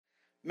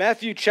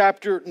Matthew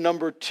chapter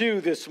number 2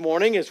 this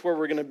morning is where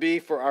we're going to be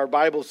for our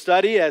Bible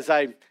study. As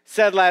I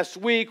said last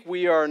week,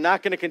 we are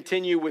not going to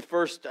continue with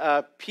First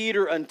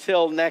Peter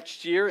until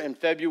next year in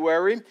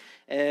February.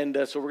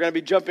 And so we're going to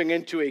be jumping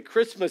into a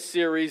Christmas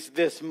series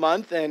this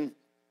month. And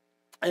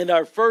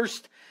our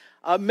first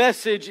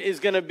message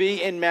is going to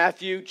be in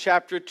Matthew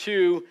chapter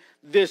 2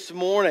 this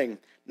morning.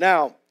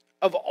 Now,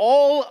 of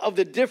all of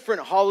the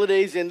different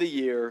holidays in the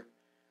year,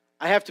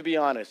 I have to be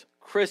honest,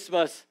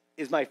 Christmas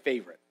is my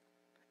favorite.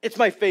 It's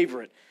my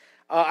favorite.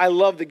 I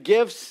love the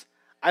gifts.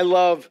 I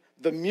love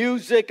the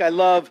music. I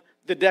love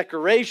the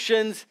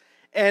decorations.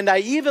 And I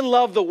even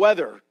love the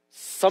weather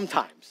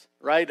sometimes,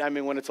 right? I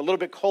mean, when it's a little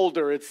bit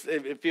colder, it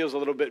feels a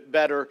little bit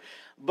better.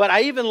 But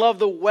I even love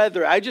the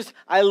weather.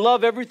 I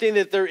love everything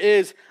that there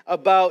is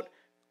about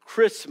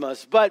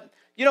Christmas. But,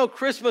 you know,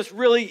 Christmas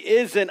really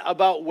isn't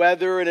about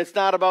weather, and it's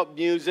not about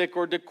music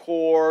or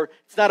decor.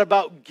 It's not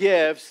about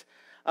gifts.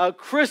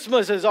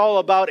 Christmas is all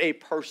about a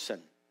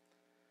person.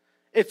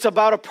 It's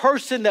about a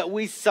person that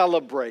we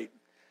celebrate.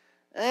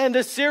 And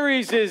the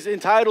series is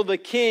entitled The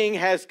King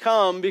Has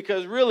Come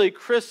because really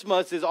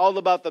Christmas is all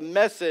about the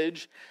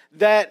message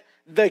that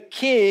the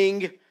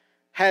King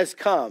has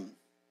come.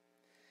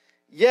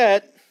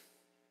 Yet,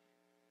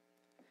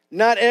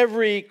 not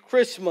every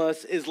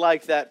Christmas is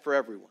like that for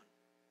everyone.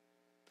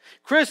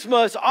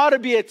 Christmas ought to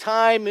be a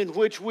time in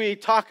which we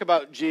talk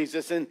about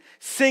Jesus and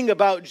sing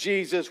about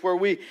Jesus, where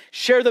we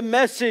share the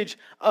message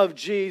of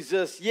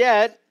Jesus.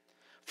 Yet,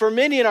 for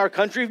many in our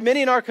country,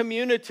 many in our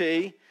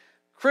community,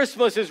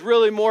 Christmas is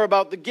really more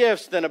about the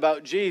gifts than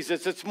about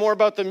Jesus. It's more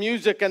about the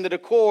music and the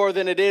decor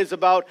than it is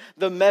about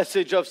the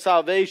message of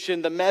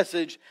salvation, the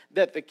message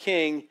that the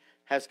King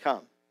has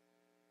come.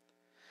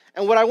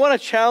 And what I want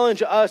to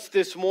challenge us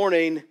this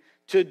morning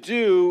to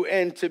do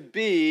and to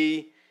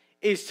be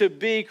is to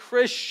be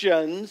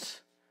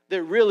Christians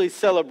that really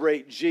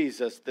celebrate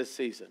Jesus this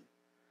season.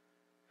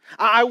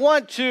 I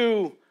want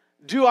to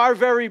do our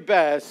very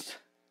best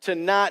to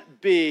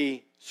not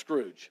be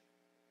Scrooge.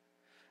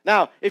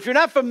 Now, if you're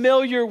not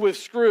familiar with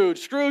Scrooge,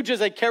 Scrooge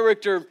is a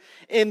character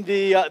in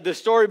the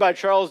story by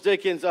Charles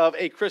Dickens of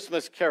A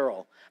Christmas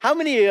Carol. How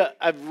many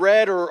have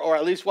read or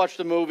at least watched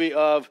the movie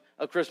of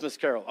A Christmas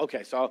Carol?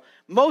 Okay, so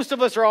most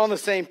of us are all on the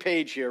same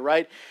page here,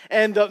 right?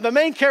 And the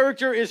main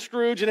character is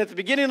Scrooge, and at the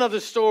beginning of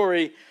the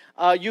story,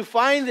 you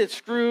find that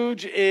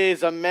Scrooge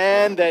is a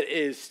man that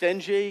is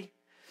stingy.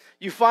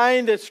 You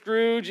find that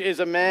Scrooge is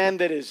a man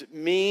that is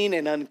mean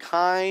and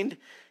unkind.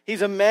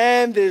 He's a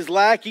man that is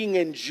lacking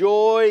in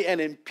joy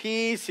and in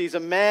peace. He's a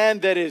man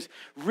that is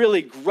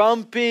really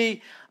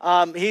grumpy.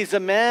 He's a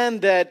man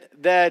that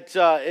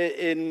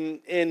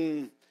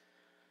in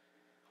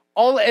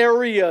all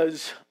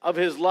areas of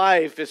his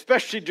life,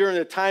 especially during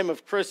the time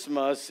of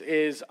Christmas,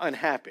 is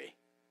unhappy.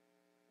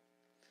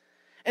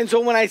 And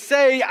so when I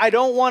say I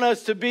don't want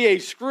us to be a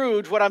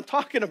Scrooge, what I'm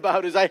talking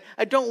about is I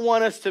don't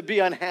want us to be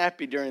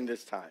unhappy during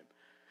this time.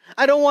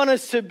 I don't want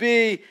us to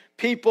be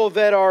people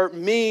that are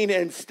mean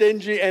and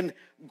stingy and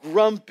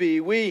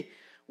grumpy. We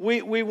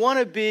want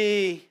to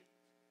be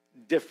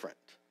different.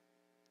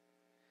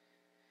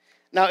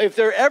 Now, if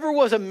there ever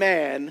was a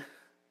man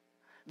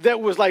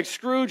that was like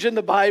Scrooge in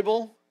the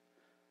Bible,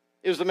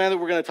 it was the man that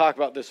we're going to talk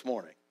about this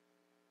morning.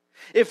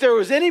 If there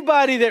was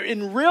anybody that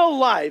in real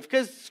life,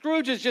 because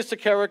Scrooge is just a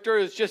character,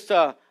 it's just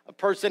a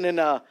person in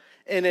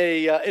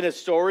a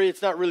story.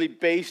 It's not really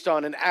based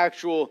on an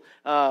actual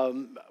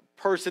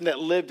person that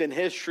lived in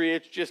history.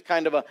 It's just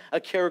kind of a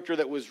character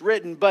that was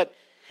written. But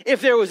if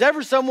there was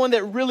ever someone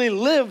that really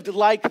lived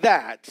like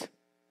that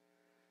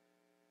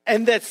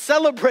and that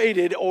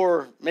celebrated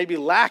or maybe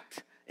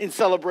lacked in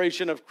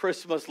celebration of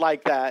Christmas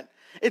like that,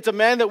 it's a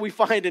man that we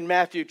find in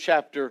Matthew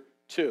chapter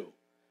 2.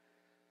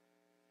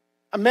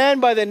 A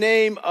man by the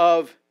name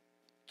of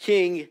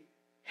King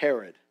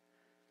Herod.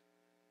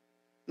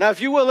 Now,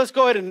 if you will, let's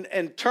go ahead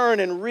and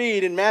turn and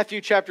read in Matthew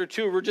chapter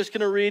 2. We're just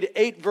going to read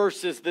 8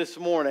 verses this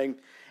morning.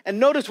 And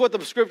notice what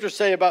the scriptures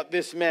say about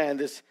this man,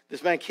 this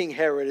man King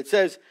Herod. It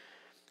says,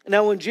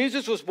 "Now when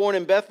Jesus was born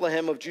in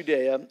Bethlehem of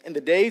Judea, in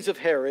the days of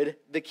Herod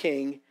the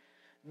king,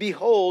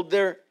 behold,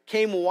 there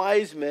came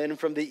wise men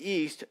from the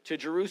east to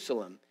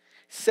Jerusalem,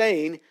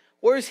 saying,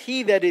 Where is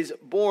he that is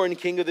born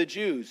King of the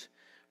Jews?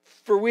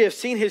 For we have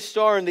seen his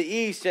star in the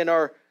east and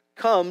are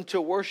come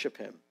to worship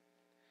him.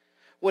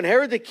 When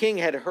Herod the king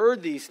had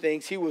heard these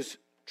things, he was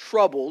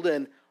troubled,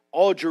 and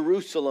all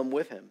Jerusalem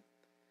with him.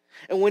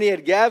 And when he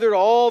had gathered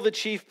all the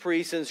chief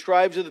priests and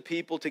scribes of the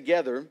people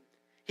together,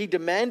 he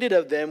demanded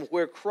of them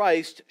where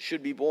Christ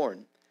should be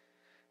born.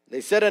 They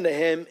said unto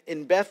him,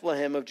 In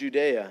Bethlehem of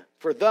Judea.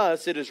 For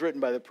thus it is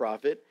written by the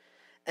prophet,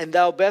 And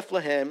thou,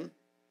 Bethlehem,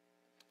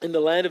 in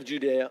the land of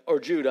Judea or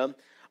Judah,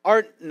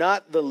 art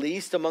not the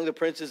least among the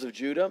princes of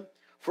Judah?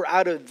 For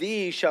out of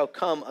thee shall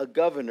come a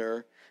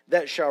governor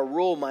that shall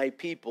rule my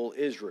people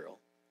Israel.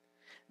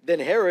 Then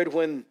Herod,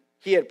 when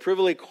he had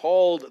privily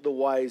called the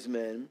wise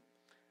men,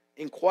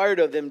 inquired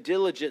of them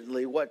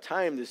diligently what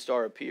time the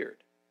star appeared.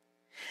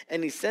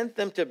 And he sent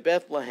them to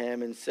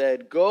Bethlehem and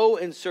said, Go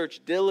and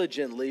search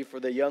diligently for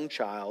the young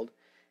child,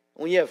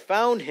 When you have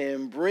found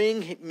him,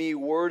 bring me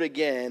word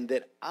again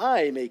that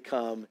I may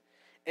come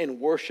and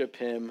worship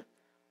him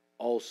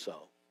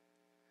also.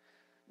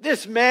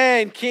 This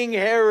man, King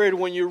Herod,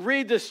 when you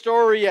read the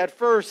story at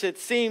first, it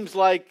seems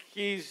like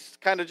he's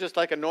kind of just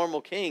like a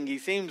normal king. He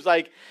seems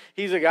like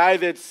he's a guy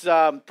that's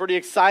pretty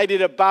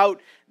excited about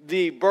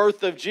the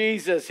birth of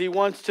Jesus. He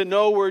wants to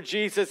know where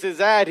Jesus is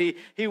at.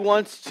 He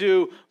wants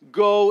to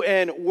go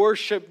and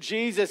worship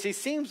Jesus. He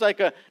seems like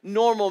a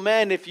normal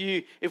man if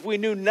we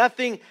knew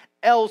nothing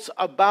else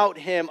about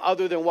him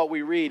other than what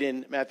we read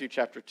in Matthew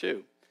chapter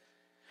 2.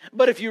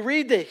 But if you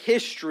read the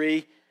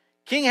history,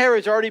 King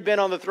Herod's already been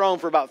on the throne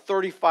for about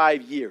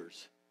 35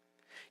 years.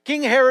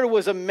 King Herod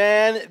was a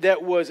man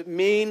that was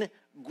mean,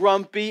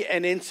 grumpy,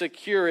 and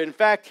insecure. In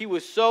fact, he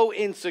was so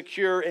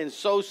insecure and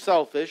so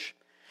selfish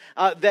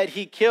that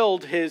he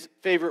killed his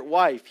favorite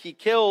wife. He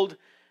killed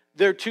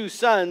their two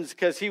sons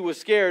because he was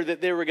scared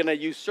that they were going to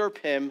usurp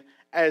him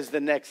as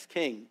the next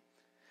king.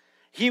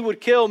 He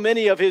would kill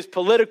many of his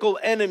political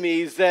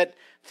enemies that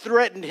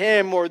threatened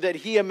him or that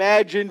he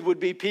imagined would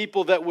be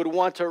people that would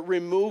want to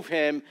remove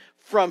him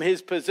from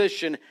his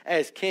position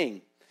as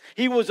king.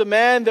 He was a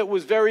man that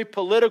was very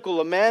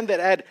political, a man that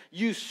had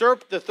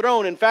usurped the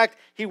throne. In fact,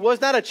 he was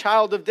not a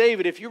child of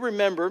David. If you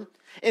remember,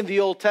 in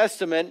the Old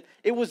Testament,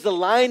 it was the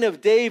line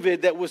of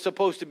David that was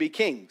supposed to be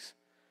kings.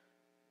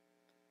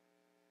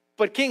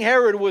 But King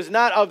Herod was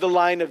not of the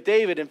line of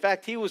David. In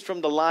fact, he was from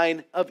the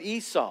line of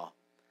Esau.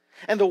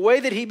 And the way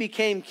that he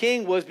became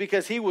king was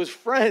because he was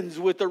friends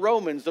with the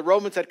Romans. The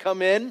Romans had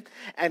come in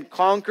and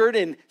conquered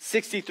in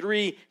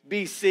 63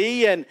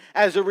 BC. And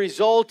as a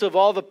result of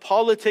all the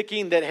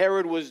politicking that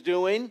Herod was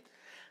doing,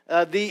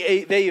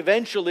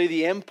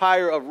 the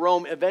Empire of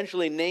Rome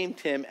eventually named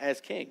him as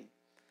king.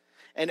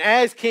 And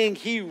as king,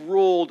 he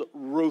ruled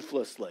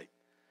ruthlessly.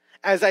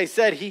 As I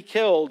said, he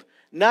killed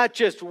not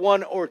just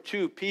one or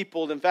two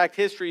people. In fact,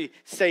 history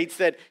states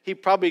that he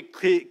probably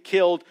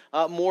killed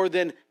more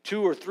than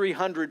 200 or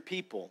 300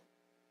 people.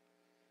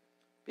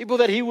 People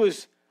that he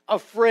was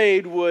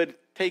afraid would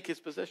take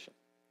his position.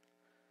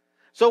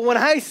 So when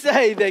I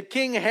say that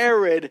King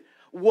Herod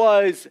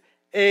was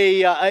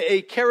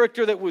a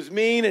character that was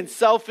mean and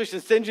selfish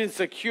and stingy and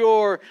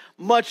secure,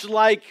 much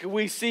like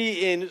we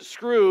see in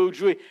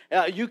Scrooge,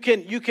 you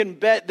can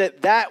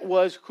bet that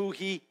was who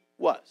he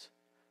was.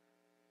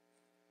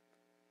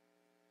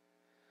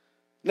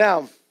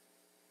 Now,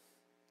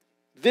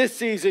 this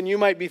season you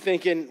might be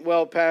thinking,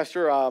 well,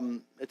 Pastor,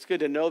 it's good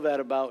to know that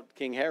about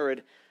King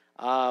Herod,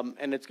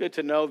 and it's good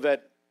to know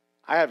that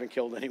I haven't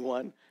killed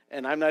anyone,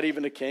 and I'm not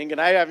even a king, and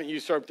I haven't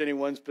usurped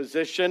anyone's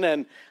position,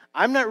 and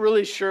I'm not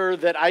really sure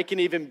that I can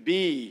even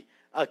be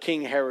a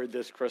King Herod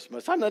this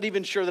Christmas. I'm not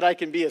even sure that I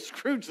can be a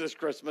Scrooge this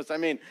Christmas. I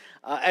mean,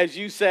 as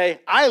you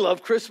say, I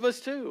love Christmas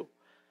too.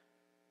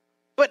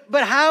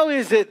 But how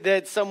is it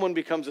that someone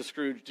becomes a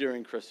Scrooge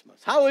during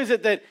Christmas? How is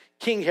it that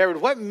King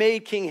Herod, what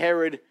made King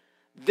Herod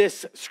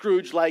this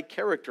Scrooge-like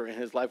character in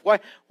his life?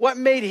 What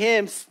made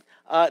him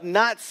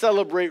not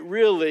celebrate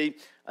really,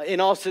 in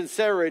all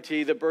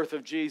sincerity, the birth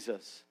of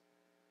Jesus?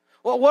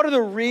 Well, what are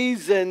the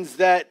reasons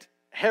that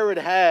Herod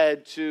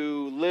had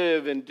to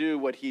live and do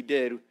what he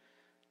did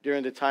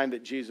during the time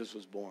that Jesus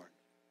was born?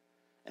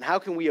 And how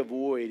can we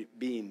avoid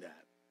being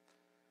that?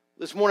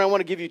 This morning I want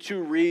to give you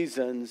two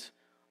reasons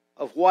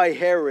of why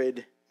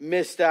Herod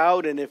missed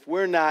out, and if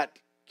we're not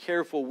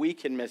careful, we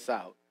can miss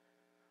out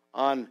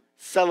on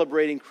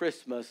celebrating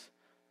Christmas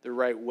the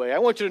right way. I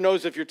want you to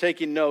notice, if you're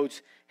taking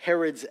notes,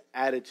 Herod's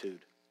attitude.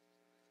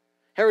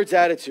 Herod's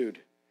attitude.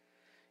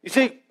 You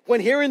see,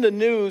 when hearing the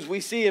news, we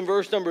see in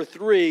verse number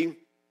 3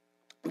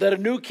 that a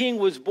new king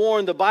was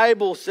born. The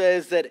Bible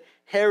says that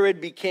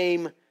Herod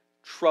became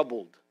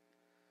troubled.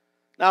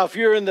 Now, if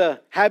you're in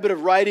the habit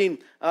of writing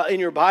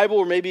in your Bible,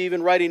 or maybe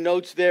even writing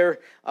notes there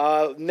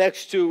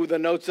next to the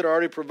notes that are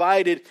already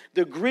provided,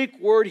 the Greek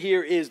word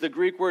here is the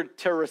Greek word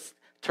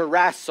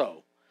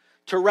tarasso.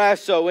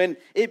 Tarasso, and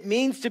it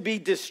means to be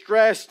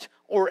distressed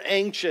or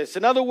anxious.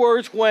 In other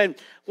words, when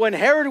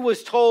Herod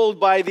was told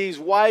by these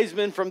wise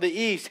men from the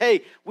east,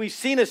 hey, we've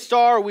seen a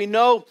star, we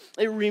know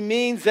it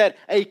means that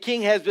a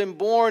king has been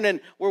born,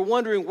 and we're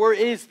wondering, where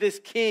is this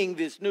king,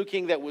 this new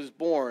king that was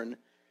born?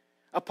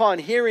 Upon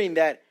hearing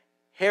that,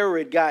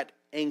 Herod got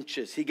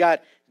anxious. He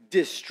got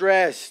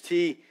distressed.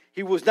 He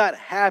was not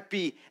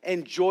happy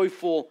and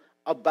joyful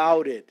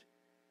about it.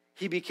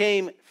 He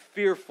became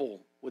fearful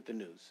with the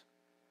news.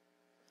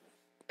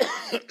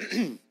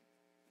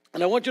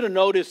 And I want you to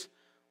notice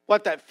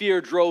what that fear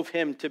drove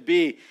him to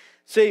be.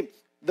 See,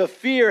 the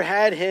fear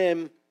had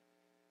him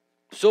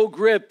so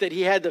gripped that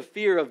he had the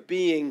fear of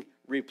being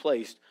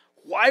replaced.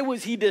 Why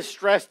was he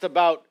distressed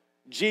about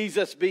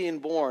Jesus being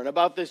born,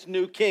 about this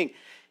new king?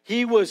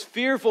 He was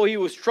fearful, he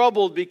was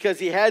troubled because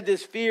he had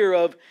this fear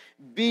of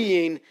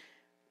being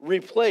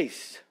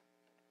replaced.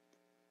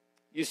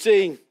 You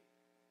see,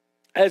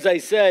 as I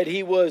said,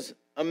 he was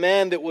a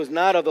man that was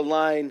not of the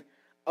line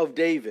of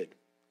David.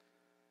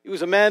 He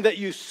was a man that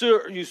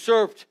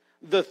usurped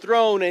the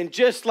throne, and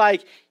just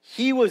like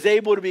he was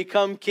able to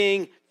become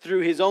king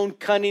through his own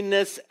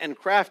cunningness and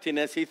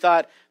craftiness, he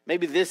thought,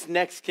 maybe this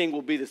next king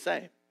will be the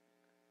same.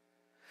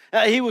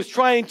 He was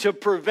trying to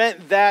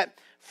prevent that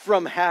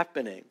from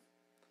happening.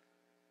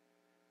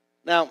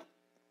 Now,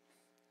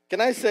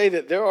 can I say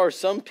that there are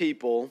some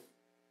people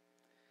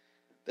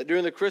that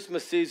during the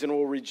Christmas season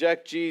will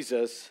reject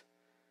Jesus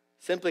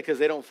simply because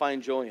they don't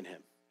find joy in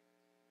him.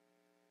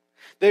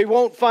 They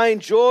won't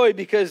find joy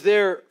because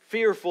they're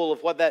fearful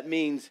of what that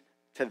means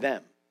to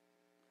them.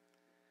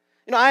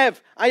 You know,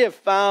 I have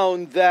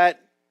found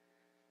that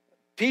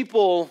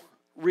people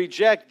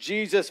reject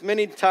Jesus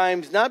many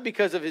times not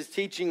because of his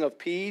teaching of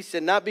peace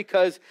and not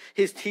because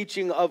his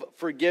teaching of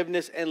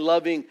forgiveness and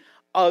loving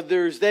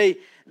others. They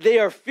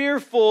are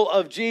fearful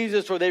of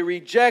Jesus, or they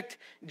reject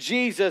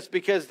Jesus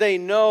because they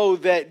know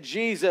that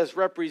Jesus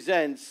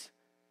represents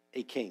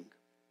a king.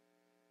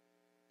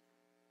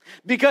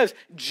 Because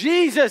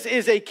Jesus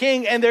is a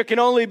king and there can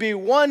only be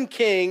one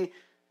king,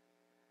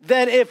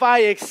 then if I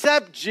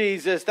accept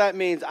Jesus, that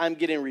means I'm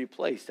getting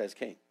replaced as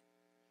king.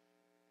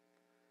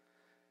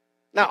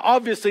 Now,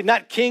 obviously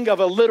not king of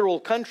a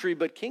literal country,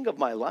 but king of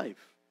my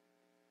life.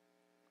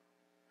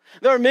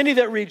 There are many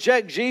that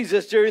reject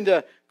Jesus during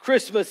the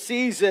Christmas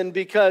season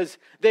because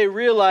they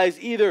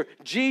realize either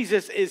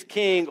Jesus is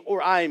king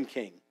or I'm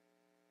king.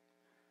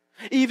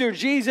 Either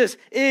Jesus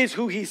is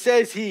who he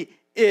says he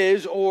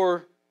is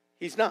or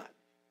he's not.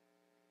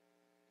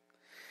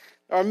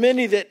 There are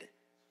many that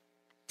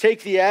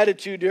take the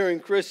attitude during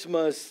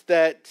Christmas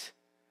that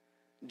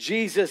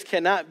Jesus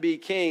cannot be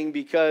king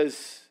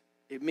because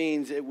it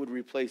means it would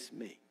replace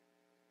me.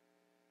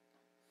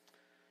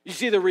 You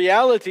see, the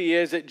reality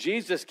is that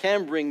Jesus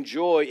can bring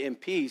joy and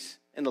peace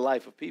in the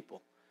life of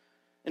people.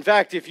 In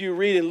fact, if you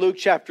read in Luke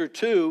chapter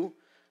 2,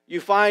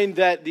 you find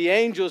that the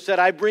angel said,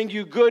 I bring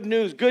you good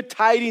news, good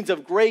tidings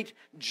of great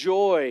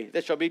joy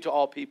that shall be to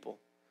all people.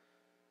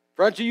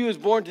 For unto you is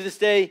born to this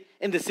day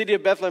in the city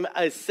of Bethlehem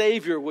a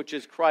Savior, which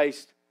is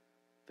Christ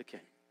the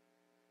King.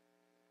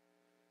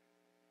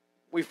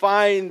 We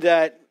find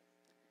that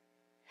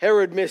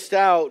Herod missed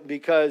out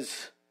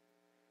because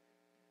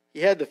he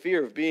had the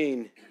fear of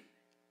being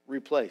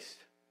replaced.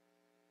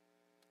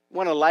 He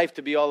wanted life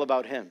to be all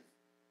about him.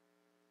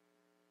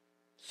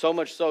 So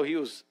much so he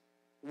was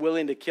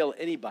willing to kill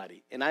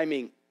anybody, and I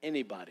mean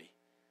anybody,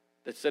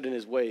 that stood in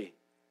his way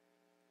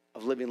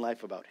of living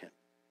life about him.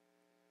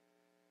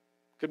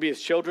 Could be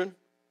his children,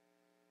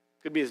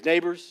 could be his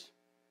neighbors,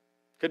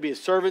 could be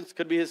his servants,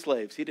 could be his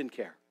slaves. He didn't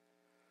care.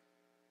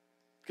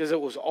 Because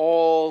it was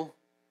all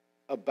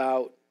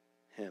about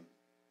him.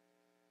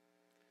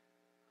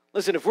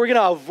 Listen, if we're going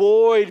to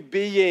avoid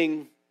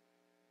being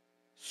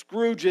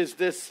Scrooges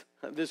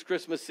this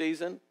Christmas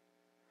season,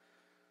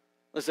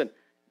 listen,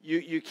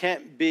 you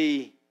can't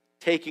be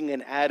taking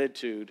an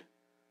attitude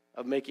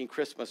of making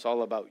Christmas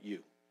all about you.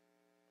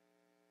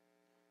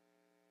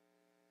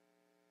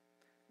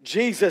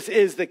 Jesus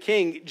is the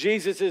King.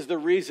 Jesus is the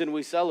reason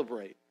we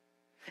celebrate.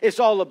 It's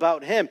all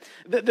about him.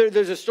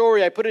 There's a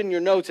story, I put it in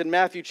your notes, in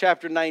Matthew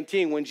chapter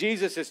 19, when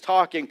Jesus is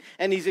talking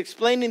and he's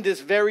explaining this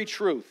very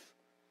truth,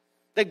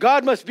 that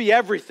God must be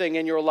everything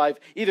in your life.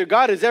 Either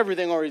God is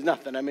everything or he's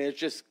nothing. I mean,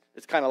 it's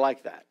kind of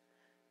like that.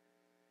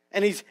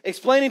 And he's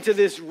explaining to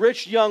this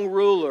rich young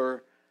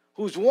ruler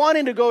who's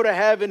wanting to go to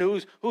heaven,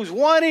 who's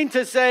wanting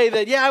to say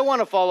that, yeah, I want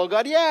to follow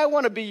God. Yeah, I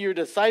want to be your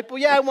disciple.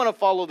 Yeah, I want to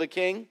follow the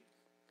King.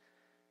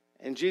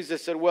 And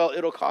Jesus said, well,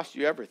 it'll cost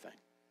you everything.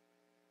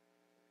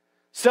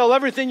 Sell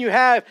everything you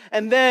have,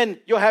 and then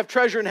you'll have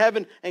treasure in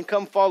heaven, and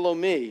come follow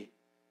me.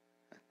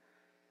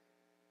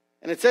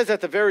 And it says at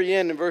the very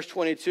end in verse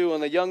 22,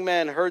 when the young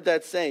man heard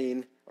that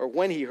saying, or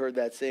when he heard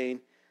that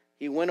saying,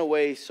 he went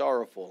away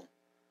sorrowful,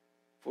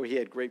 for he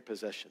had great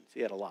possessions.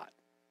 He had a lot.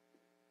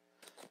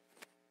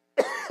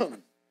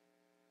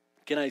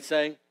 Can I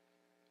say?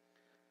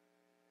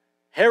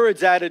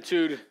 Herod's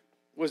attitude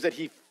was that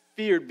he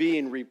feared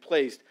being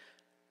replaced.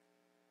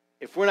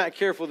 If we're not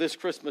careful this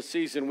Christmas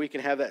season, we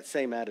can have that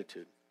same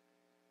attitude.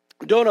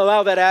 Don't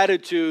allow that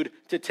attitude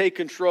to take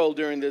control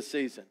during this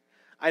season.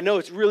 I know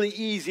it's really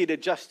easy to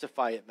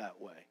justify it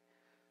that way.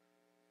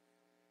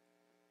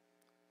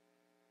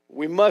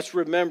 We must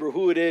remember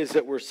who it is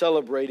that we're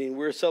celebrating.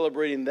 We're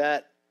celebrating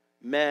that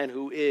man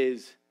who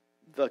is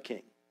the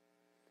King.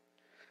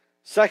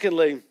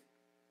 Secondly,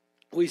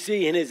 we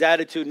see in his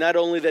attitude not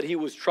only that he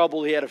was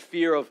troubled, he had a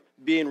fear of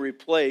being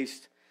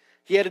replaced,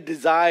 he had a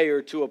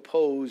desire to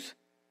oppose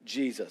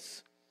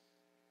Jesus.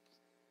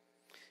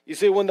 You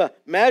see, when the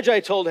Magi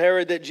told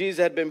Herod that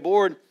Jesus had been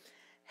born,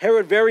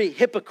 Herod very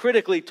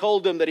hypocritically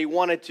told them that he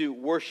wanted to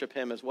worship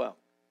him as well.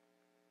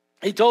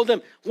 He told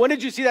them, when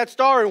did you see that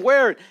star and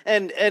where?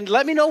 And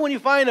let me know when you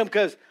find him,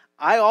 because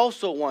I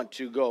also want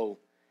to go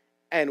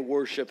and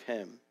worship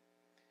him.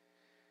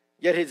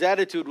 Yet his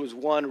attitude was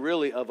one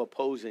really of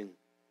opposing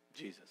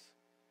Jesus.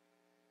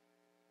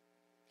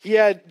 He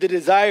had the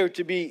desire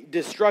to be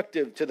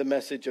destructive to the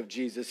message of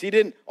Jesus. He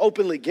didn't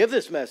openly give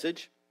this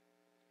message.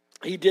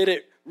 He did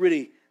it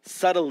really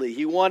subtly.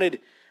 He wanted,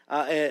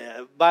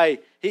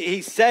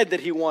 he said that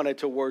he wanted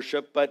to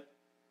worship, but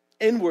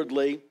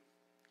inwardly,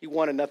 he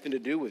wanted nothing to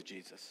do with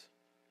Jesus.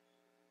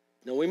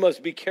 Now, we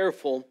must be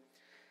careful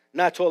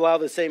not to allow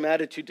the same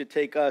attitude to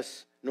take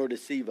us nor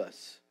deceive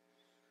us.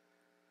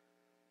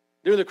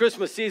 During the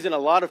Christmas season, a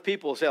lot of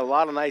people say a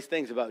lot of nice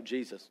things about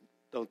Jesus,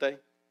 don't they?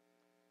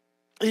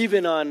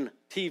 Even on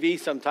TV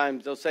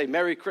sometimes they'll say,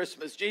 Merry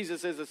Christmas,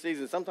 Jesus is the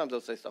season. Sometimes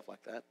they'll say stuff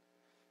like that.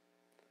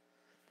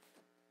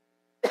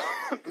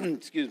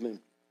 Excuse me.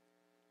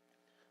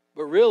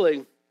 But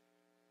really,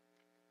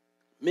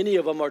 many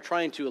of them are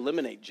trying to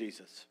eliminate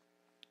Jesus.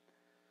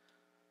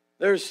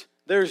 There's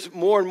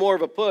more and more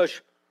of a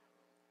push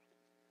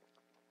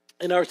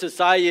in our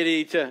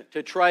society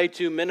to try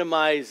to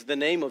minimize the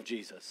name of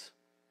Jesus.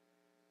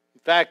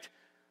 In fact,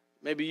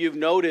 maybe you've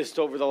noticed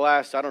over the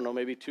last,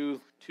 maybe two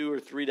or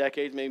 3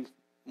 decades, maybe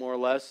more or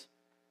less,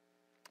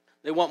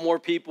 they want more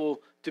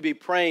people to be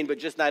praying, but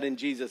just not in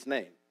Jesus'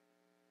 name.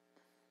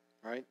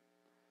 Right?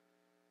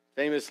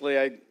 Famously,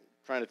 I'm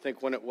trying to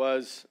think when it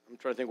was. I'm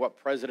trying to think what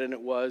president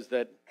it was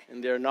that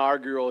in their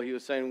inaugural, he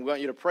was saying, we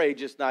want you to pray,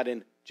 just not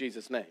in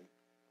Jesus' name.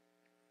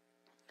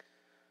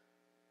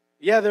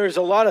 Yeah, there's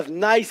a lot of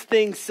nice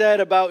things said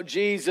about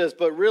Jesus,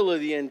 but really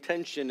the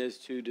intention is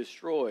to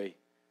destroy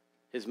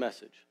his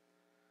message,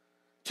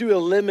 to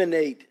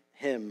eliminate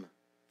him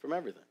from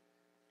everything.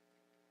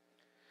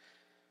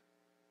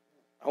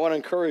 I want to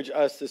encourage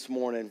us this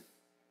morning.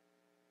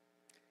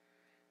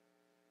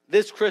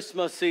 This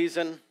Christmas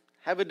season,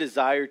 have a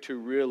desire to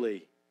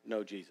really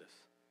know Jesus.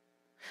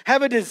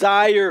 Have a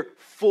desire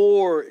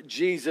for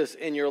Jesus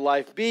in your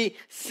life. Be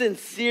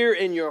sincere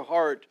in your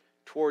heart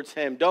towards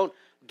him. Don't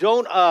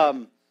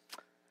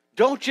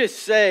just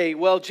say,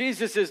 well,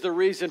 Jesus is the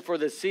reason for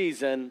the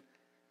season,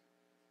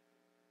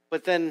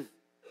 but then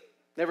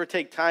never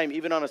take time,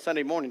 even on a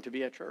Sunday morning, to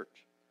be at church.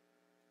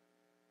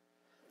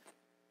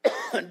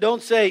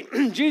 Don't say,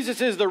 Jesus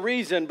is the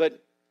reason,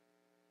 but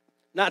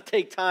not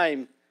take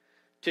time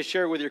to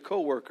share with your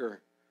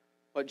coworker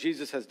what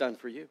Jesus has done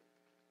for you.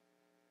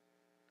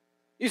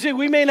 You see,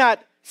 we may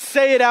not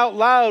say it out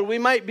loud. We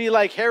might be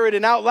like Herod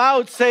and out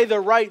loud say the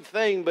right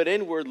thing, but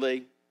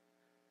inwardly,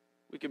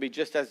 we could be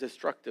just as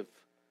destructive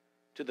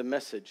to the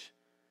message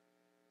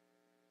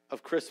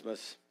of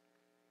Christmas.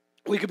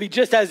 We could be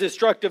just as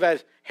destructive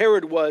as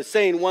Herod was,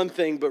 saying one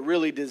thing, but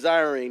really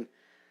desiring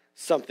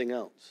something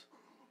else.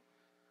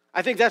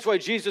 I think that's why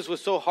Jesus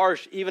was so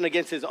harsh even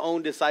against his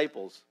own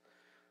disciples.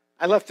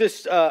 I left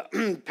this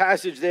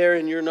passage there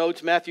in your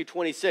notes, Matthew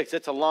 26.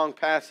 It's a long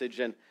passage,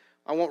 and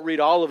I won't read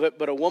all of it,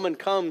 but a woman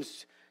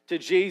comes to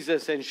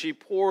Jesus, and she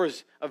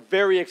pours a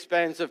very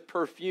expensive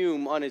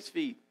perfume on his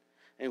feet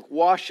and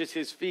washes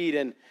his feet,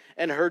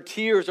 and her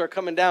tears are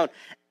coming down.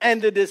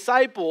 And the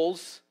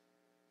disciples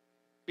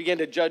began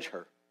to judge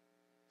her.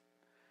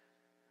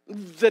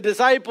 The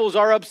disciples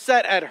are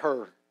upset at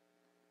her.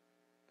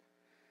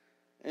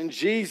 And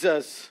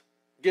Jesus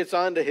gets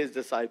on to his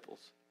disciples.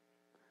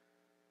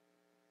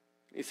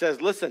 He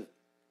says, listen,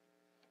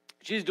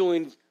 she's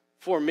doing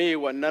for me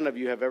what none of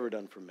you have ever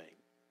done for me.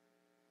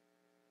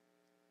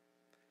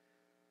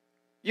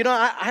 You know,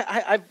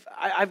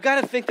 I've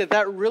got to think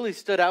that really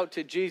stood out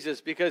to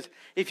Jesus, because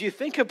if you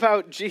think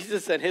about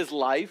Jesus and his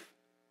life,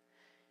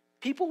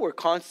 people were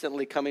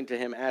constantly coming to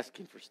him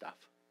asking for stuff.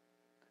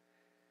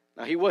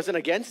 Now, he wasn't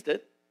against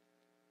it.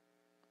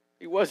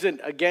 He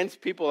wasn't against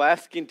people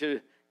asking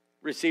to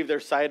receive their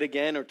sight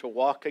again or to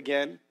walk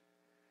again.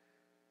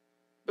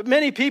 But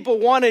many people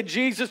wanted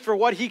Jesus for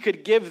what he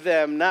could give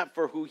them, not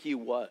for who he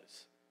was.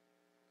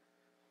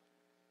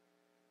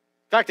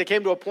 In fact, it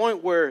came to a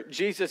point where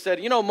Jesus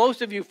said,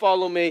 most of you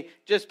follow me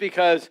just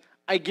because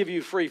I give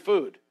you free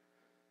food.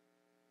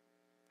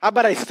 How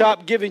about I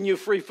stop giving you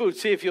free food?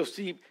 See if you'll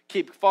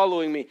keep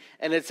following me.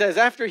 And it says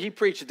after he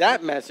preached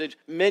that message,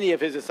 many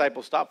of his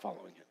disciples stopped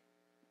following him.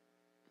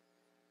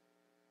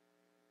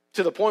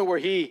 To the point where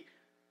he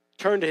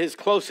turned to his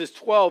closest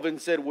 12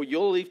 and said, well,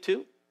 you'll leave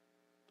too?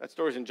 That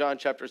story's in John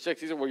chapter 6.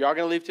 He said, well, y'all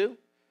going to leave too?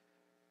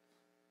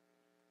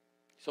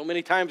 So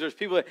many times there's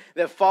people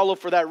that follow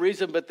for that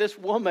reason, but this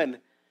woman,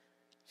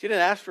 she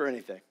didn't ask for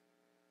anything.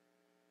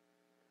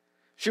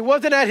 She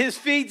wasn't at his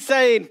feet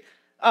saying,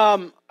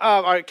 all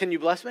right, can you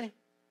bless me?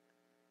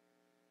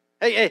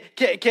 Hey,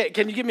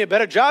 can you give me a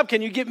better job?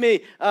 Can you give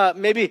me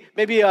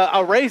maybe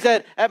a raise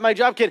at my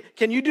job?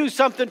 Can you do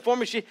something for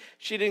me? She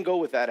didn't go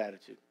with that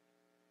attitude.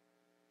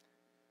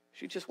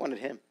 She just wanted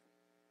him.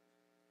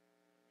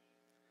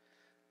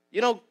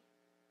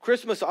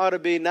 Christmas ought to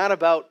be not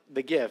about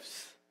the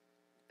gifts.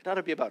 It ought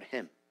to be about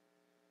him.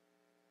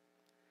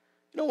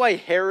 You know why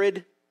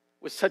Herod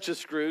was such a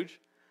Scrooge?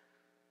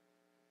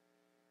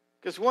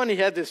 Because one, he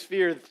had this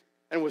fear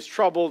and was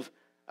troubled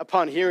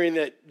upon hearing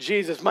that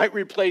Jesus might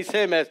replace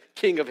him as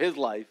king of his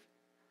life.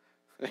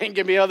 There ain't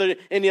going to be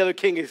any other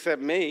king except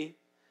me.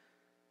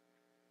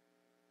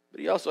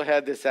 But he also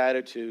had this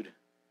attitude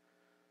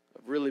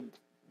of really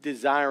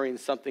desiring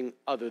something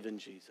other than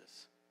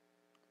Jesus.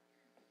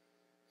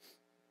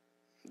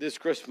 This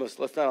Christmas,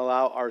 let's not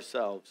allow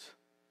ourselves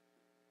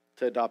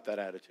to adopt that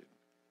attitude.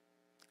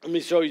 Let me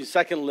show you,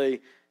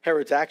 secondly,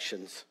 Herod's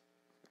actions.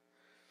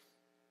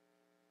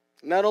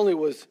 Not only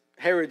was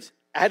Herod's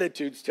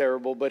attitudes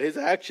terrible, but his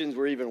actions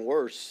were even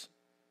worse.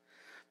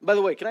 By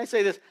the way, can I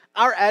say this?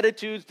 Our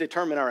attitudes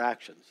determine our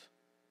actions,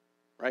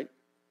 right?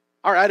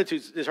 Our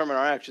attitudes determine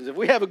our actions. If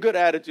we have a good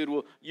attitude,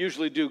 we'll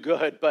usually do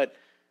good. But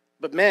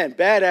man,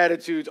 bad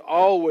attitudes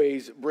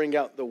always bring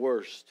out the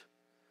worst.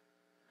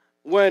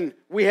 When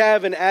we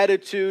have an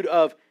attitude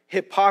of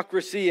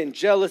hypocrisy and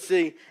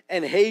jealousy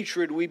and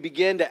hatred, we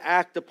begin to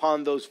act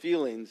upon those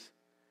feelings.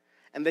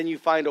 And then you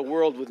find a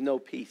world with no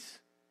peace.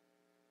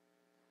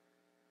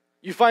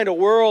 You find a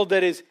world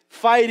that is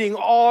fighting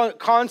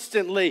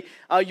constantly.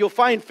 You'll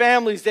find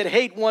families that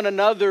hate one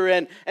another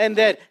and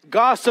that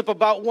gossip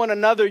about one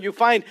another. You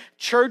find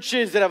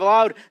churches that have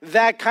allowed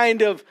that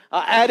kind of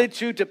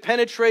attitude to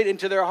penetrate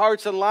into their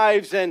hearts and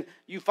lives, and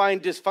you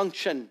find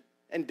dysfunction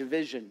and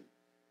division.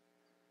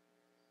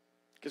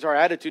 Because our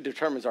attitude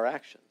determines our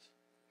actions.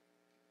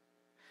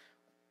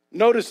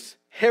 Notice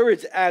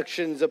Herod's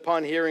actions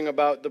upon hearing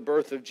about the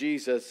birth of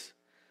Jesus.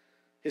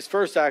 His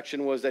first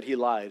action was that he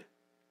lied.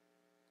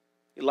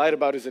 He lied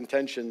about his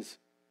intentions.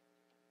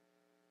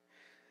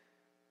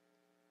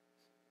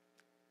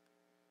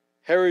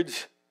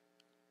 Herod's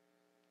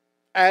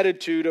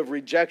attitude of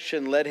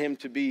rejection led him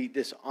to be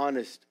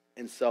dishonest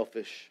and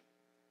selfish.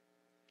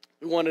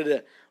 He wanted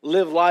to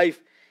live life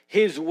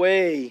his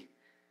way,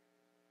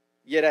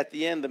 yet at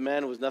the end, the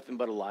man was nothing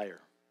but a liar.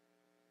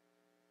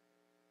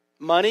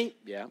 Money?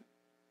 Yeah.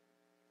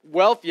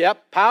 Wealth?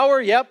 Yep.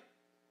 Power? Yep.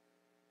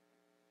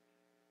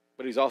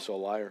 But he's also a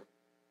liar.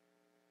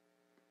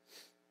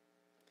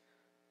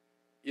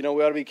 You know,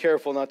 we ought to be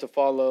careful not to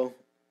follow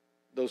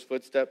those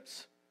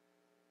footsteps.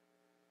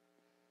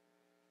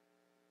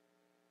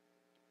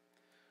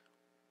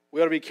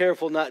 We ought to be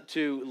careful not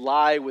to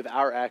lie with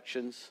our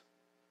actions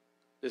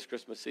this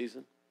Christmas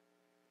season.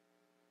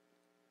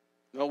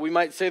 You know, we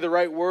might say the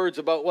right words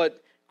about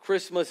what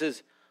Christmas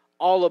is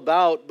all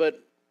about,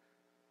 but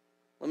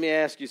let me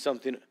ask you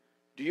something.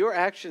 Do your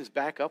actions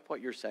back up what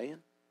you're saying?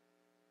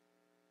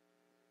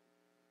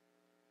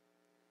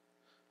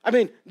 I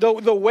mean,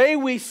 the way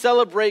we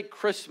celebrate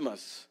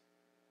Christmas.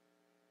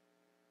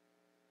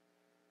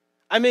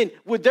 I mean,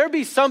 would there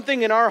be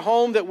something in our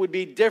home that would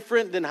be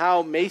different than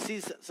how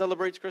Macy's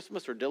celebrates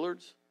Christmas, or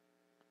Dillard's,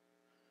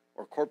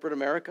 or corporate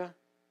America?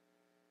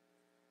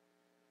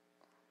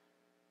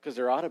 Because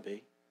there ought to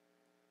be.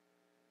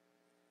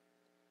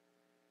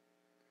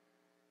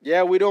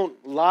 Yeah, we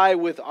don't lie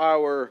with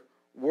our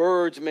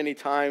words many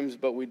times,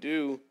 but we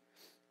do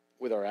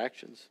with our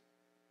actions.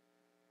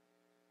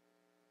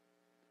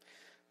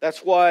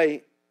 That's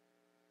why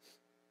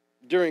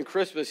during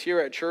Christmas here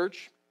at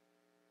church,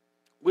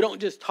 we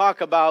don't just talk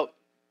about,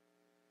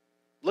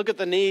 look at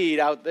the need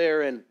out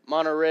there in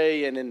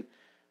Monterey and in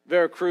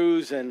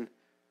Veracruz and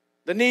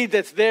the need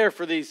that's there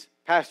for these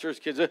pastors'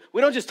 kids.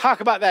 We don't just talk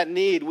about that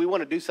need. We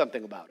want to do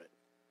something about it.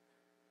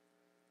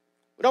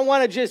 We don't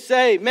want to just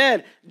say,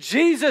 man,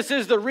 Jesus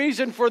is the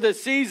reason for the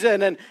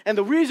season. And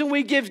the reason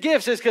we give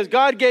gifts is because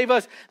God gave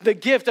us the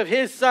gift of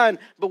His Son.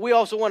 But we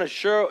also want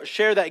to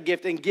share that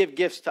gift and give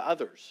gifts to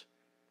others.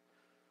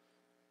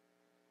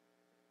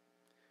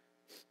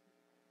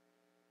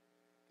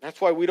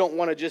 That's why we don't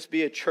want to just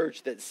be a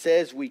church that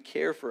says we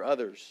care for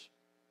others.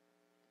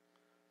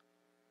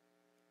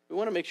 We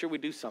want to make sure we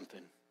do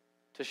something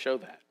to show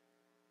that.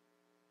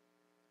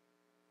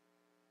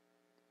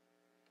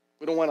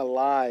 We don't want to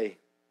lie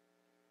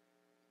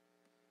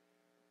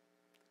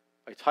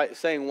by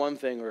saying one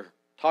thing or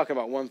talking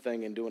about one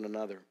thing and doing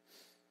another.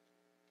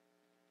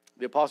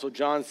 The Apostle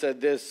John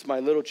said this, "My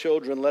little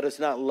children, let us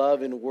not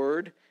love in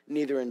word,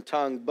 neither in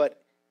tongue,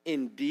 but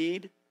in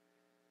deed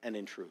and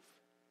in truth."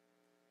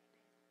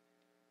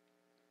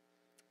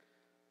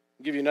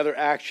 I'll give you another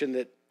action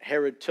that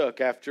Herod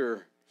took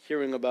after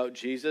hearing about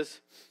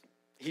Jesus.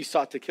 He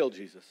sought to kill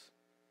Jesus.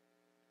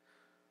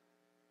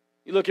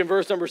 You look in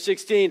verse number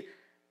 16,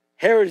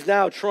 Herod is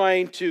now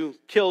trying to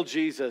kill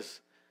Jesus.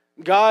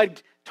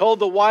 God told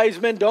the wise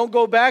men, don't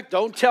go back,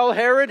 don't tell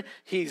Herod.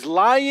 He's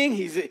lying.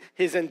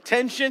 His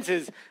intentions,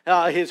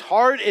 his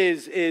heart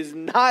is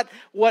not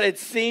what it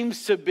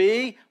seems to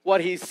be.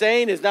 What he's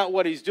saying is not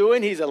what he's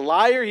doing. He's a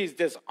liar. He's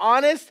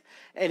dishonest.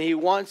 And he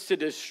wants to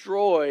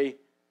destroy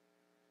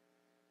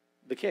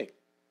the king.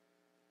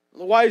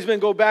 The wise men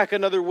go back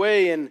another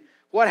way. And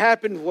what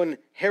happened when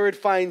Herod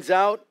finds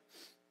out?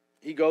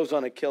 He goes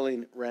on a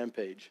killing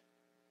rampage.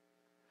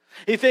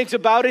 He thinks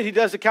about it. He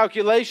does a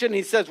calculation.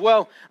 He says,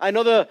 well, I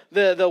know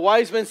the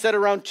wise men said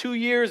around 2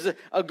 years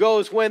ago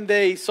is when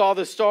they saw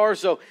the star.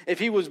 So if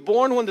he was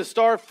born when the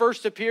star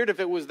first appeared, if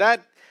it was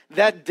that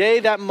day,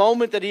 that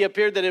moment that he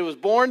appeared that it was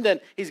born, then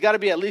he's got to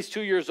be at least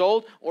 2 years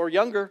old or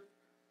younger.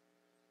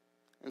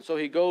 And so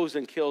he goes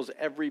and kills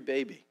every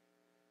baby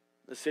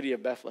in the city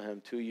of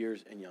Bethlehem 2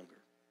 years and younger.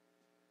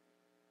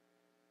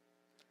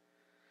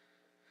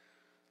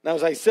 Now,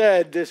 as I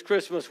said, this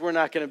Christmas we're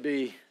not going to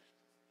be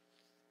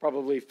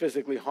probably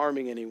physically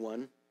harming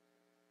anyone.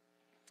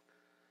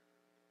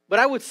 But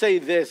I would say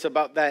this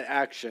about that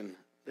action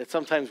that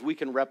sometimes we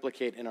can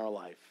replicate in our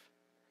life.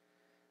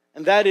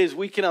 And that is,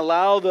 we can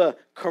allow the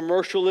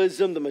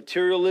commercialism, the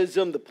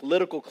materialism, the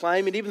political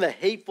climate, even the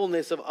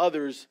hatefulness of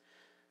others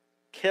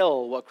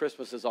kill what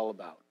Christmas is all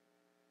about.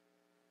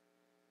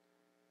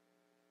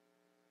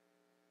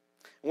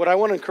 What I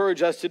want to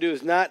encourage us to do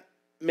is not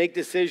make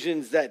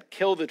decisions that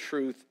kill the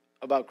truth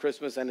about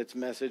Christmas and its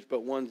message,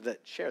 but ones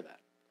that share that.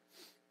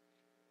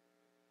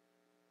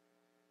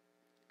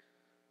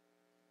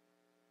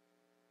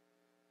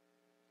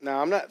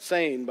 Now, I'm not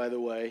saying, by the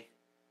way,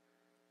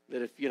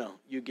 that if,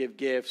 you give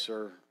gifts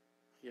or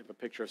you have a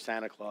picture of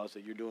Santa Claus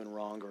that you're doing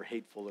wrong or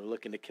hateful or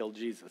looking to kill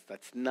Jesus.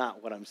 That's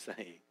not what I'm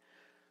saying.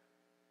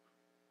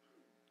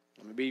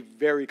 I'm going to be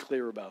very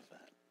clear about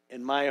that.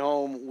 In my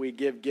home, we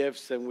give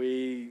gifts and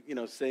we,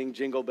 sing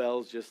jingle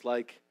bells just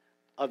like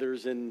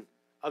others in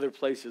other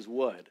places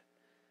would.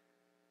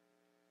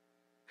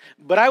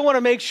 But I want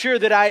to make sure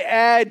that I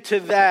add to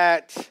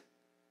that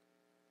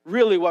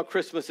really what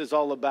Christmas is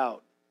all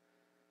about.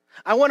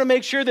 I want to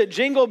make sure that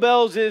jingle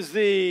bells is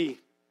the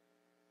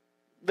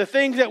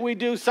things that we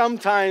do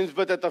sometimes,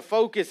 but that the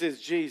focus is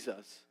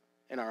Jesus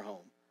in our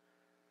home.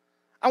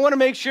 I want to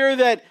make sure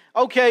that,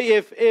 okay,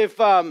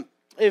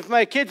 if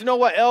my kids know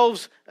what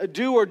elves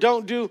do or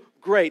don't do,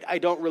 great, I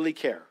don't really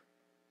care.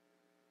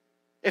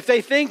 If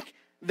they think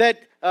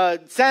that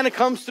Santa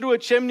comes through a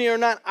chimney or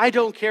not, I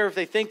don't care if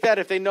they think that,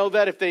 if they know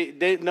that, if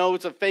they know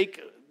it's a fake,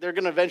 they're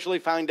going to eventually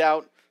find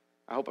out.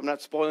 I hope I'm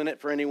not spoiling it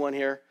for anyone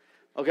here,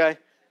 okay?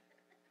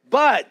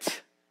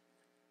 But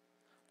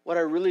what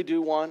I really do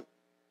want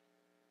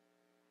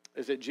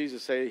is that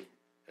Jesus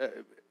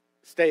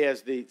stay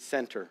as the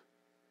center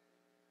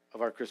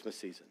of our Christmas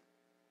season.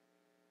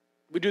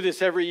 We do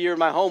this every year in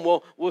my home.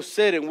 We'll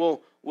sit and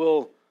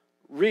we'll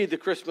read the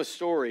Christmas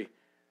story.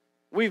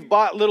 We've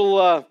bought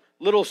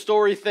little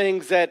story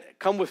things that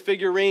come with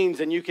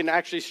figurines, and you can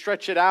actually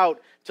stretch it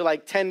out to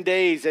like 10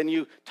 days, and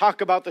you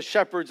talk about the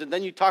shepherds, and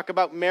then you talk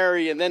about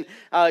Mary, and then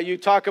you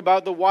talk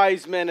about the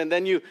wise men, and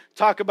then you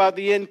talk about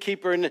the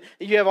innkeeper, and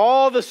you have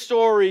all the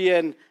story,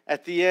 and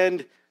at the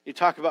end, you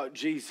talk about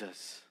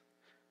Jesus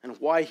and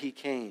why he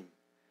came.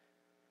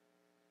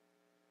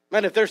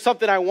 Man, if there's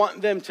something I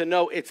want them to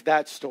know, it's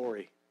that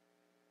story.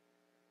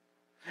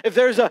 If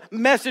there's a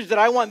message that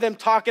I want them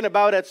talking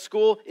about at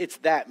school, it's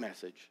that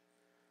message.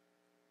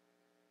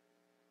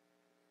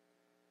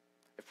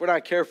 If we're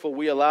not careful,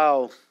 we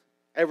allow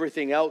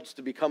everything else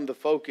to become the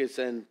focus,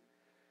 and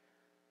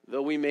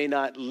though we may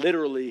not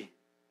literally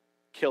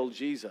kill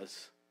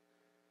Jesus,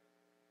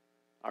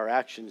 our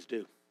actions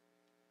do.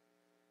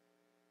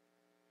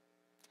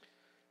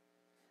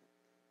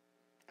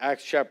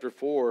 Acts chapter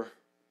 4,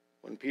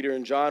 when Peter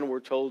and John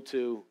were told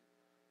to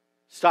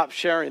stop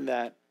sharing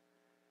that,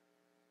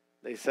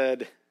 they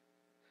said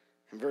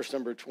in verse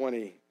number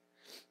 20,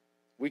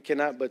 "We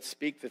cannot but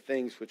speak the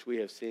things which we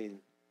have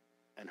seen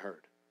and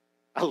heard."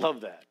 I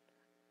love that.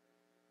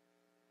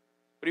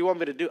 What do you want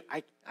me to do?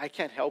 I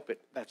can't help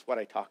it. That's what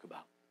I talk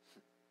about.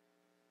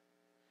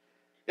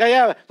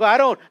 Yeah, but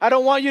I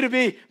don't want you to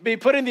be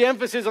putting the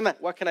emphasis on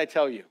that. What can I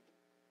tell you?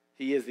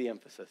 He is the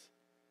emphasis.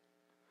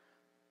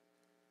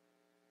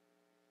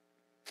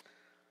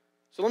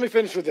 So let me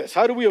finish with this.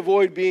 How do we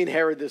avoid being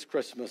Herod this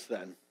Christmas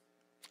then?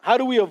 How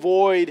do we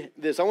avoid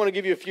this? I want to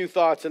give you a few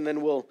thoughts and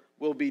then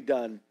we'll be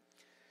done.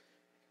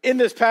 In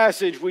this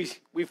passage,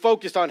 we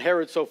focused on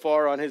Herod so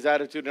far, on his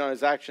attitude and on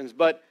his actions,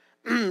 but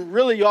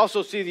really you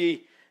also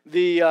see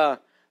the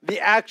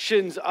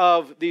actions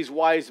of these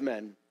wise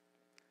men.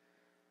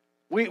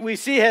 We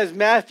see as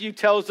Matthew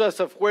tells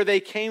us of where they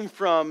came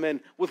from and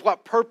with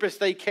what purpose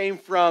they came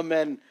from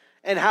and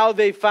how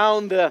they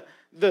found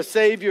the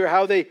Savior,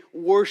 how they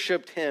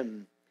worshiped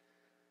him.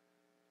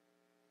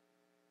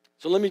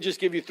 So let me just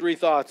give you 3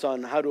 thoughts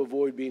on how to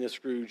avoid being a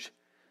Scrooge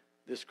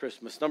this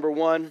Christmas. Number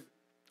 1,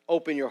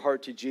 open your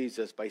heart to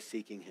Jesus by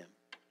seeking him.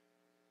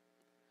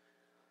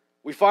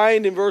 We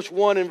find in verse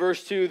 1 and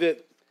verse 2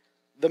 that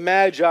the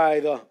Magi,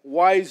 the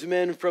wise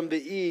men from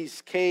the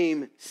east,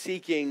 came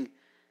seeking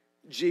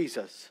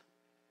Jesus.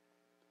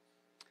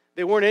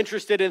 They weren't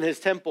interested in his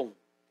temple.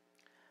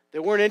 They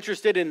weren't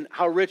interested in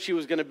how rich he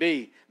was going to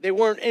be. They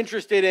weren't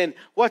interested in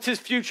what's his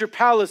future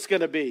palace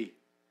going to be.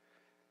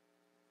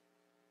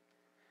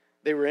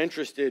 They were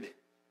interested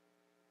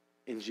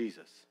in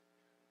Jesus.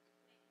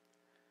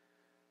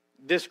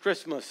 This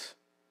Christmas,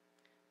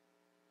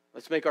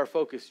 let's make our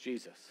focus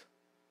Jesus.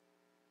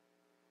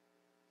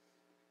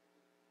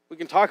 We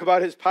can talk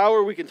about his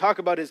power, we can talk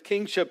about his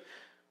kingship,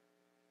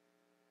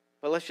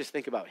 but let's just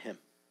think about him.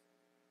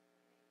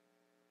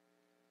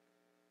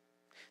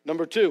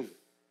 Number 2,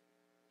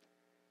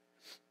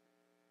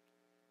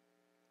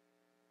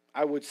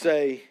 I would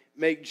say,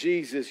 make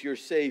Jesus your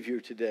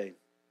Savior today.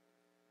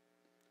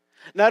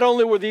 Not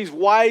only were these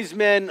wise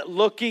men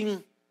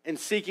looking and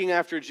seeking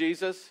after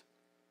Jesus,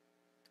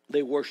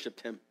 they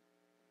worshiped him.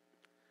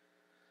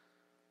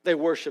 They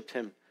worshiped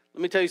him.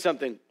 Let me tell you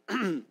something.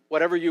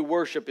 Whatever you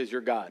worship is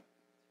your God.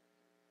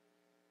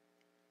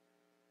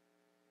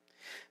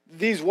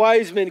 These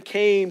wise men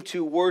came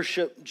to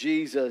worship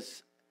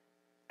Jesus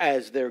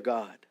as their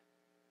God.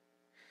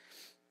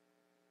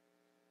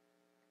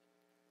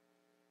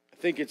 I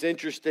think it's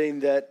interesting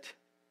that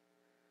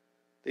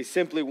they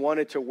simply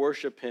wanted to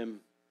worship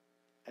him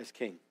as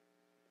king.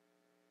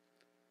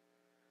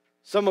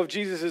 Some of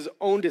Jesus'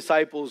 own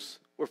disciples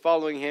were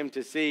following him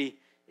to see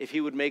if he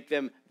would make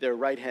them their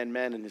right-hand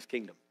man in his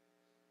kingdom.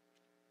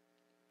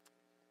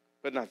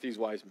 But not these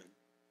wise men.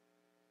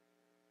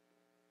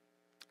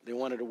 They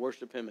wanted to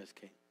worship him as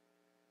king.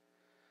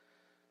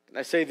 And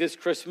I say this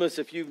Christmas,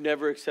 if you've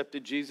never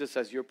accepted Jesus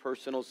as your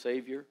personal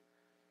Savior,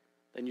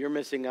 then you're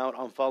missing out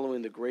on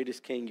following the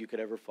greatest king you could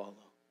ever follow.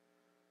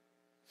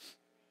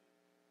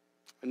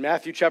 In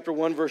Matthew chapter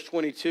 1, verse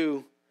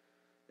 22,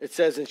 it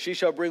says, "And she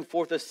shall bring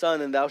forth a son,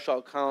 and thou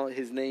shalt call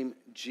his name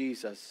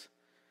Jesus,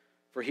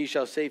 for he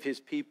shall save his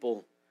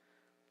people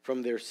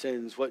from their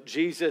sins." What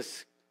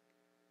Jesus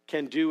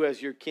can do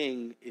as your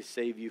king is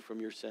save you from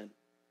your sin.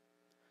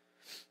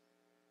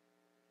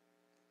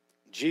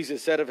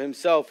 Jesus said of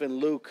himself in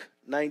Luke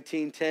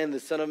 19:10, "The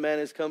Son of Man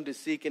has come to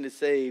seek and to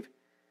save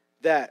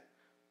that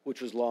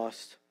which was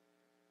lost."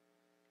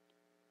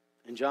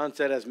 And John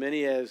said, "As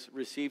many as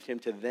received him,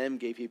 to them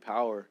gave he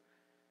power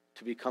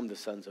to become the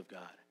sons of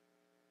God."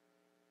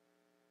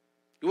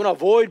 You want to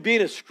avoid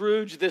being a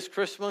Scrooge this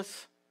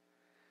Christmas?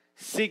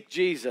 Seek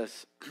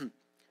Jesus,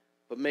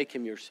 but make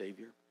him your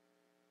Savior.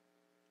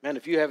 Man,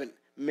 if you haven't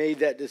made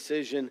that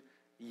decision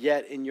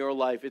yet in your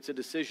life, it's a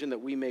decision that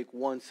we make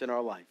once in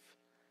our life.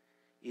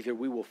 Either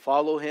we will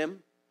follow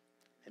him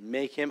and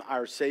make him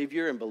our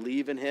Savior and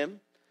believe in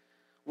him.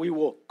 We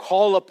will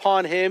call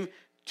upon him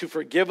to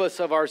forgive us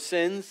of our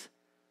sins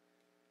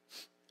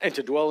and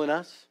to dwell in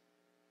us.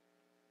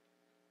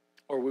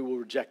 Or we will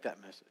reject that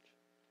message.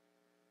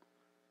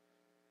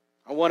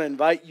 I want to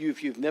invite you,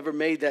 if you've never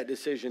made that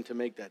decision, to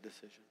make that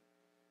decision.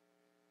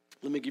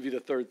 Let me give you the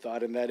third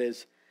thought, and that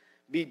is,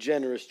 be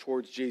generous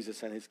towards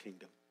Jesus and his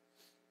kingdom.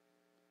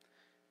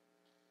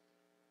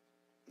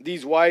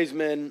 These wise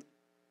men,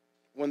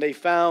 when they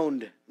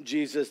found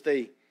Jesus,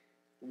 they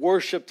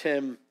worshiped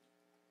him,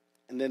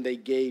 and then they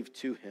gave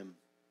to him.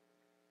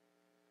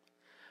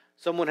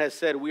 Someone has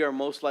said we are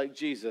most like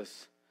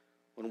Jesus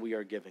when we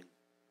are giving.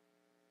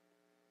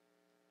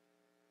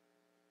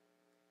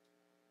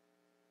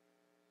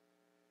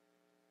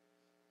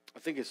 I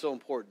think it's so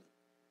important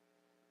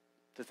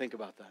to think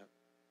about that.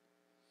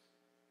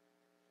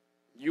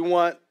 You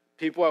want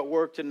people at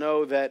work to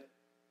know that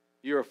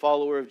you're a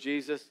follower of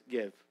Jesus?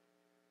 Give.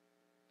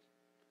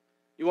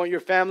 You want your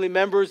family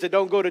members that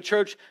don't go to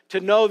church to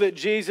know that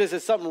Jesus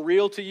is something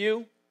real to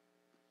you?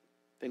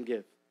 Then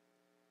give.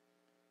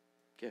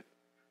 Give.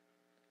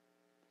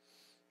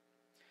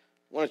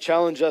 I want to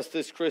challenge us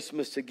this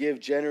Christmas to give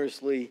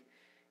generously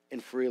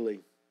and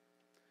freely.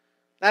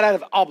 Not out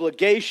of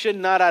obligation,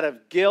 not out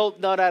of guilt,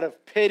 not out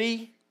of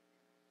pity.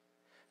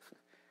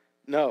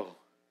 No.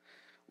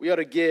 We ought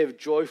to give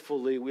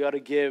joyfully. We ought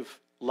to give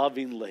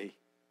lovingly.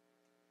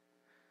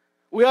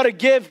 We ought to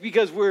give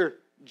because we're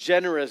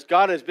generous.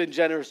 God has been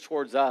generous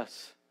towards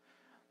us.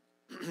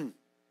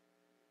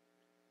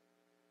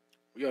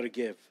 We ought to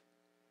give.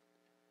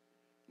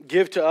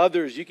 Give to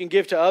others. You can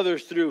give to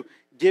others through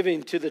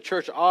giving to the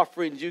church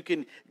offerings. You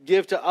can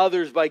give to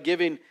others by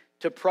giving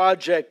to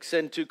projects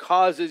and to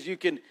causes. You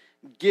can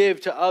give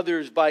to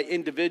others by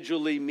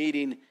individually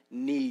meeting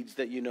needs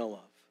that you know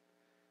of.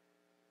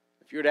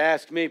 If you were to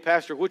ask me,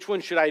 Pastor, which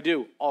one should I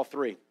do? All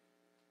three.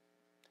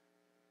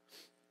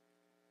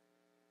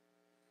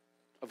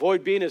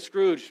 Avoid being a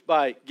Scrooge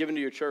by giving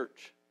to your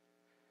church.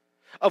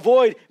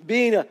 Avoid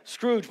being a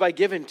Scrooge by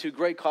giving to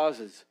great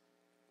causes.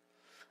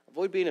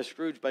 Avoid being a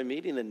Scrooge by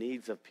meeting the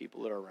needs of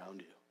people that are around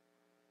you.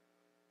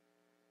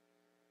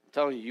 I'm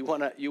telling you,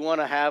 you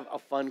want to have a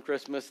fun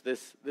Christmas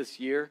this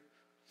year?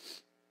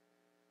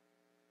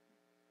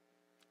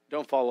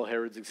 Don't follow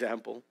Herod's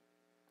example.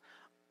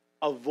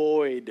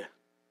 Avoid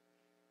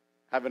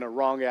having a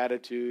wrong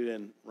attitude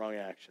and wrong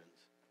actions.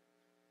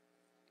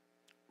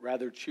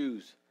 Rather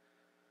choose.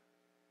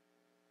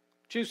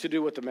 Choose to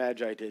do what the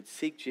Magi did.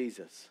 Seek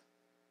Jesus.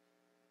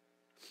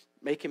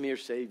 Make him your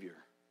Savior.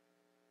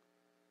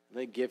 And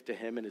then give to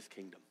him and his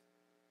kingdom.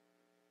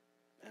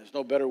 And there's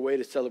no better way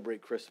to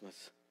celebrate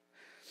Christmas.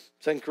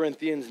 2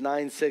 Corinthians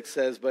 9:6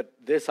 says, "But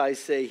this I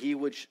say, he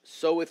which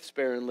soweth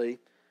sparingly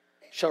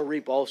shall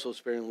reap also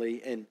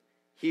sparingly, and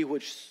he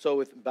which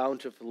soweth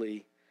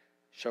bountifully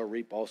shall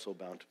reap also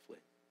bountifully."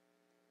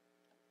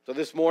 So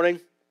this morning,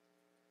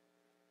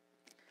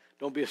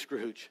 don't be a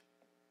Scrooge.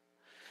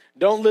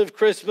 Don't live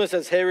Christmas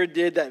as Herod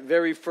did that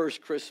very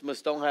first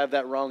Christmas. Don't have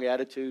that wrong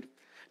attitude.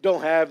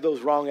 Don't have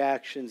those wrong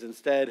actions.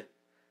 Instead,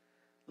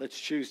 let's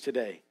choose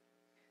today.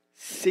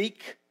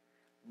 Seek,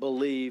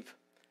 believe,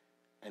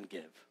 and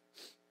give.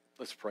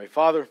 Let's pray.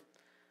 Father,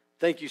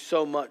 thank you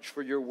so much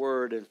for your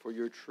word and for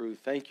your truth.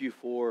 Thank you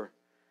for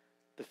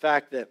the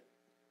fact that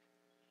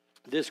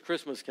this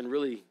Christmas can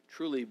really,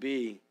 truly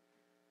be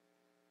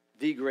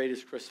the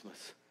greatest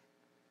Christmas.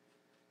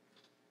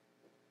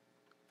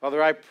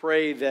 Father, I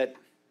pray that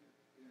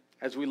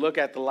as we look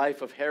at the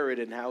life of Herod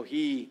and how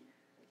he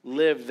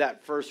lived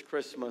that first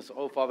Christmas,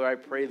 oh, Father, I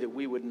pray that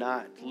we would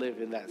not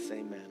live in that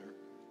same manner.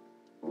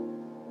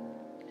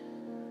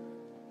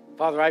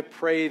 Father, I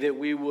pray that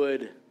we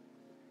would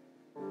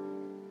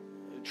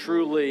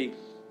truly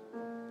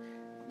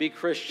be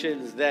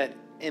Christians that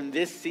in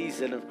this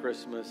season of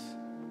Christmas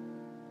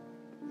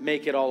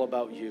make it all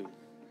about you.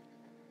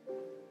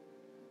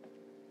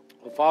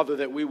 Oh, Father,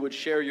 that we would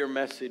share your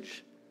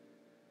message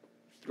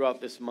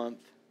throughout this month.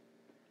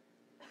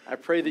 I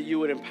pray that you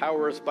would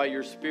empower us by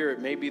your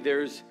Spirit. Maybe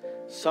there's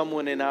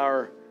someone in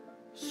our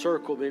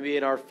circle, maybe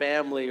in our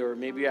family, or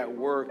maybe at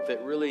work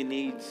that really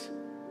needs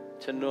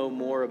to know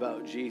more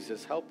about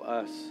Jesus. Help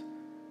us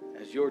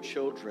as your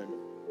children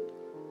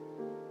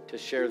to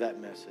share that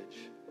message.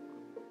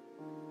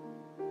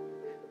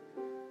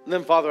 And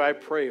then, Father, I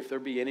pray if there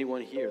be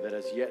anyone here that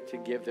has yet to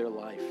give their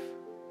life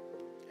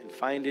and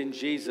find in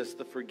Jesus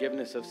the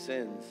forgiveness of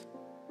sins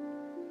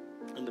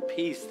and the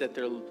peace that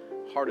their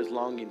heart is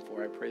longing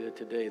for, I pray that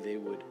today they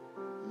would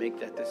make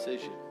that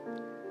decision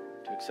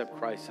to accept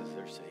Christ as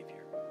their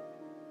Savior.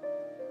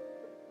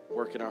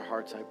 Work in our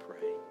hearts, I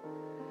pray.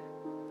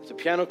 As the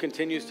piano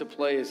continues to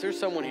play, is there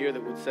someone here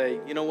that would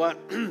say, you know what,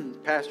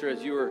 Pastor,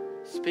 as you were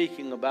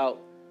speaking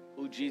about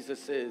who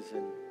Jesus is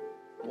and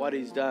what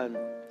he's done,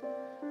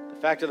 the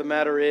fact of the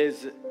matter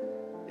is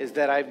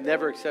that I've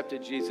never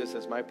accepted Jesus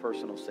as my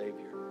personal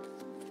Savior.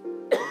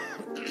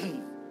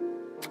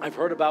 I've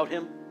heard about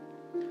him.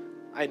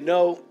 I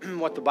know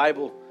what the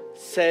Bible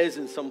says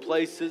in some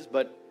places,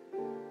 but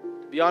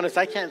to be honest,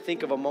 I can't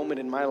think of a moment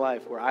in my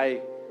life where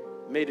I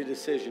made a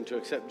decision to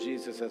accept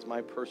Jesus as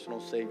my personal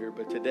Savior.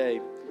 But today,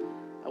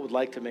 I would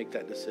like to make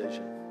that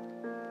decision.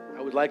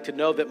 I would like to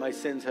know that my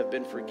sins have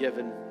been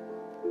forgiven,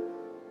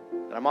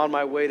 that I'm on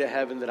my way to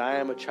heaven, that I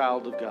am a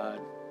child of God.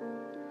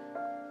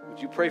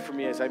 Would you pray for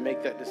me as I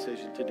make that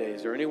decision today?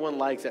 Is there anyone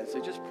like that?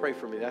 Say, just pray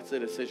for me. That's the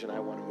decision I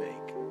want to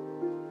make.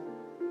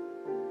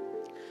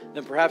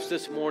 Then perhaps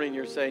this morning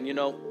you're saying, you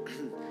know,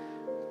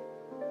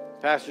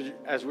 Pastor,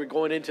 as we're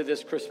going into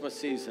this Christmas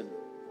season,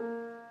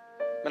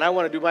 and I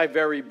want to do my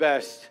very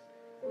best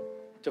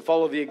to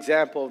follow the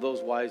example of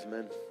those wise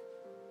men.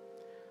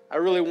 I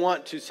really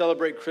want to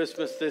celebrate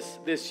Christmas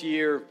this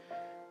year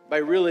by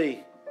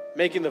really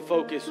making the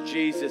focus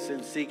Jesus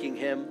and seeking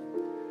him,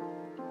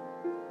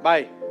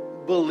 by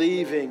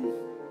believing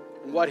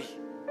in what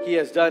he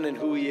has done and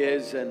who he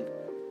is, and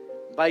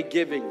by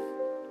giving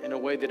in a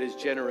way that is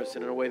generous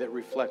and in a way that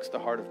reflects the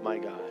heart of my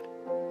God.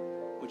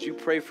 Would you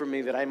pray for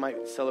me that I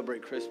might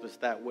celebrate Christmas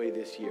that way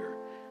this year?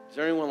 Is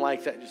there anyone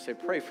like that? Just say,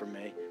 pray for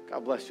me.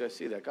 God bless you. I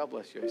see that. God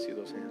bless you. I see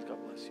those hands. God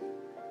bless you.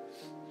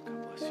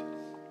 God bless you.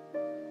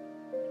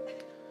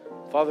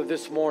 Father,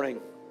 this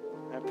morning,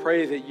 I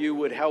pray that you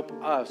would help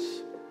us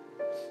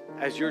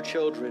as your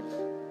children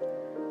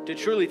to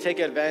truly take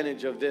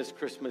advantage of this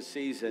Christmas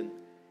season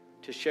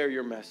to share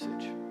your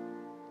message.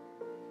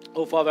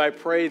 Oh, Father, I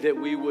pray that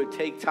we would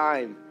take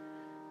time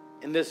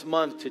in this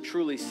month to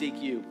truly seek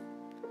you.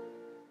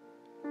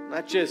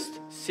 Not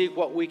just seek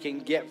what we can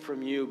get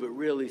from you, but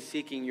really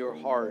seeking your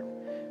heart,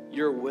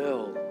 your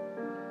will.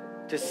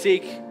 To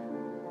seek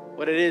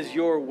what it is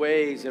your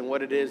ways and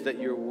what it is that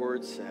your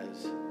word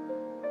says.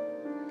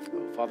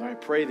 Oh, Father, I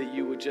pray that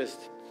you would just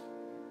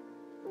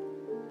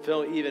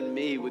fill even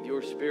me with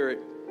your Spirit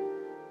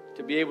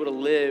to be able to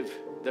live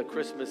the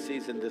Christmas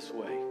season this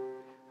way.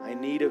 I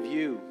need of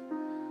you,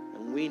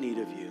 and we need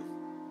of you.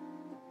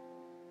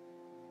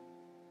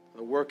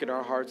 The work in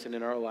our hearts and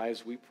in our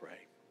lives, we pray.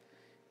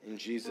 In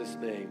Jesus'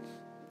 name,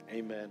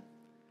 amen.